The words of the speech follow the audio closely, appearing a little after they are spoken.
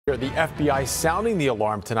The FBI sounding the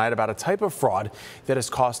alarm tonight about a type of fraud that has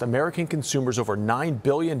cost American consumers over $9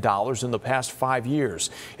 billion in the past 5 years.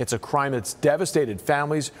 It's a crime that's devastated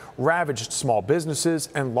families, ravaged small businesses,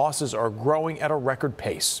 and losses are growing at a record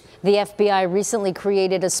pace. The FBI recently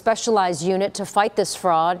created a specialized unit to fight this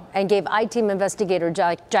fraud and gave I-Team investigator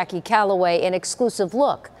Jackie Calloway an exclusive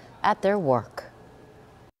look at their work.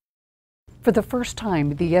 For the first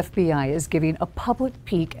time, the FBI is giving a public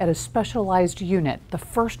peek at a specialized unit, the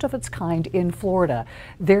first of its kind in Florida.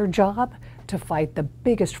 Their job, to fight the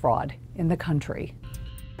biggest fraud in the country.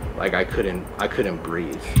 Like I couldn't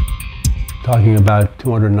breathe. Talking about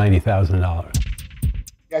 $290,000.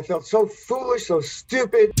 I felt so foolish, so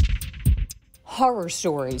stupid. Horror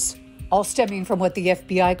stories, all stemming from what the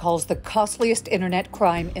FBI calls the costliest internet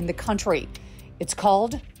crime in the country. It's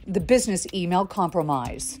called the business email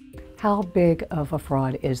compromise. How big of a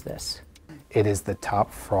fraud is this? It is the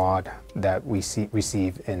top fraud that we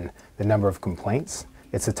receive in the number of complaints.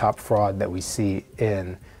 It's the top fraud that we see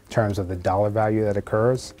in terms of the dollar value that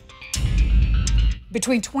occurs.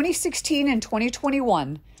 Between 2016 and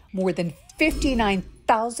 2021, more than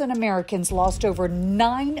 59,000 Americans lost over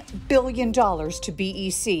 $9 billion to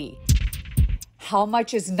BEC. How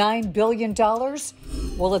much is $9 billion?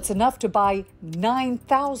 Well, it's enough to buy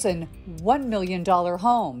 9,000 $1 million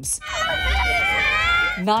homes.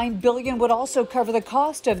 $9 billion would also cover the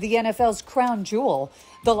cost of the NFL's crown jewel,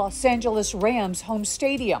 the Los Angeles Rams home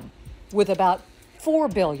stadium, with about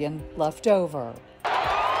 $4 billion left over.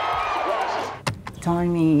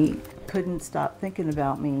 Tony couldn't stop thinking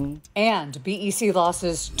about me. And BEC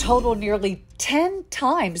losses total nearly 10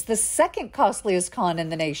 times the second costliest con in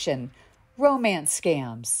the nation. Romance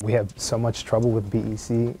scams. We have so much trouble with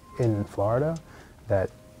BEC in Florida that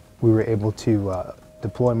we were able to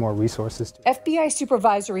deploy more resources. FBI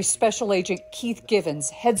Supervisory Special Agent Keith Givens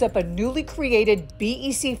heads up a newly created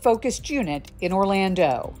BEC-focused unit in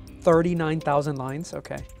Orlando. 39,000 lines,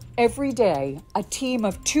 okay. Every day, a team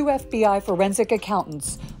of 2 FBI forensic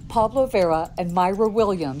accountants, Pablo Vera and Myra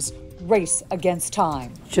Williams, race against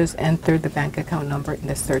time. Just enter the bank account number in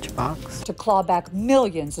the search box to claw back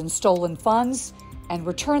millions in stolen funds and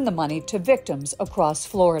return the money to victims across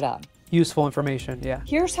Florida. Useful information, yeah.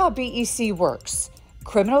 Here's how BEC works.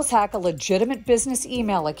 Criminals hack a legitimate business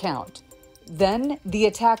email account. Then the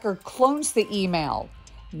attacker clones the email.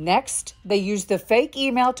 Next, they use the fake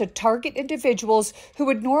email to target individuals who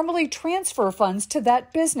would normally transfer funds to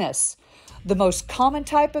that business. The most common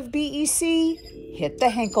type of BEC hit the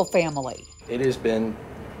Henkel family. It has been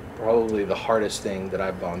probably the hardest thing that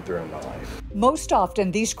I've gone through in my life. Most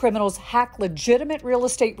often, these criminals hack legitimate real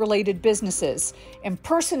estate-related businesses,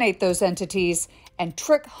 impersonate those entities, and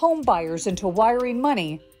trick home buyers into wiring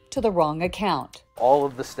money to the wrong account. All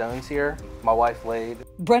of the stones here, my wife laid.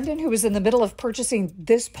 Brendan, who was in the middle of purchasing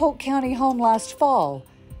this Polk County home last fall,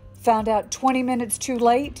 found out 20 minutes too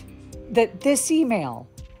late that this email,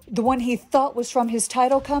 the one he thought was from his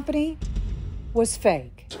title company, was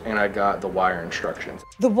fake. And I got the wire instructions.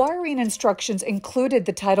 The wiring instructions included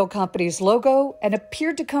the title company's logo and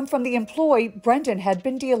appeared to come from the employee Brendan had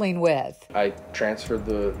been dealing with. I transferred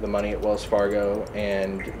the money at Wells Fargo,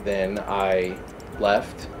 and then I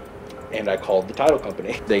left and I called the title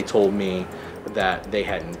company. They told me that they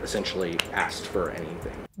hadn't essentially asked for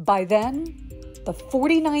anything. By then, the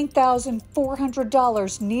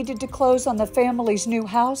 $49,400 needed to close on the family's new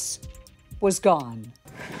house was gone.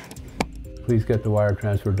 Please get the wire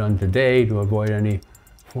transfer done today to avoid any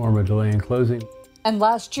form of delay in closing. And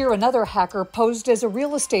last year, another hacker posed as a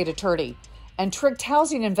real estate attorney and tricked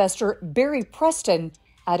housing investor Barry Preston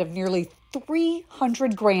out of nearly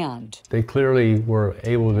 $300 grand. They clearly were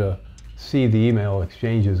able to see the email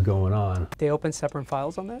exchanges going on. They opened separate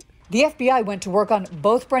files on that? The FBI went to work on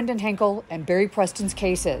both Brendan Henkel and Barry Preston's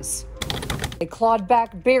cases. They clawed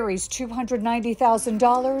back Barry's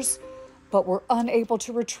 $290,000, but were unable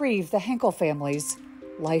to retrieve the Henkel family's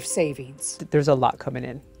life savings. There's a lot coming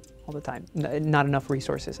in all the time. Not enough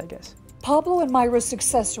resources, I guess. Pablo and Myra's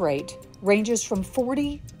success rate ranges from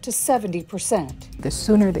 40 to 70%. The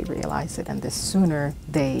sooner they realize it and the sooner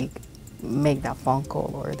they make that phone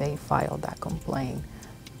call or they file that complaint,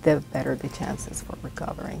 the better the chances for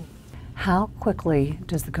recovering. How quickly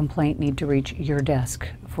does the complaint need to reach your desk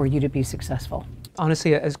for you to be successful?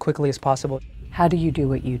 Honestly, as quickly as possible. How do you do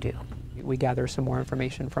what you do? We gather some more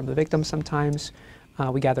information from the victims sometimes.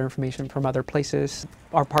 We gather information from other places.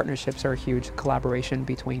 Our partnerships are a huge collaboration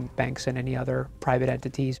between banks and any other private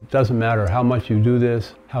entities. It doesn't matter how much you do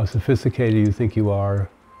this, how sophisticated you think you are,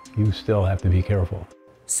 you still have to be careful.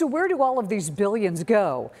 So where do all of these billions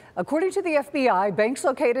go? According to the FBI, banks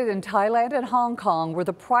located in Thailand and Hong Kong were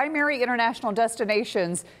the primary international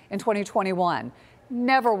destinations in 2021.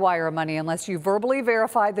 Never wire money unless you verbally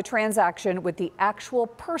verify the transaction with the actual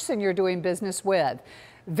person you're doing business with.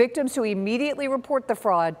 Victims who immediately report the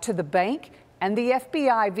fraud to the bank and the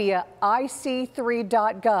FBI via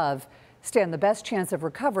ic3.gov stand the best chance of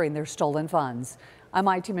recovering their stolen funds. I'm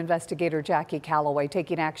I-Team investigator Jackie Calloway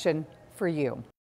taking action for you.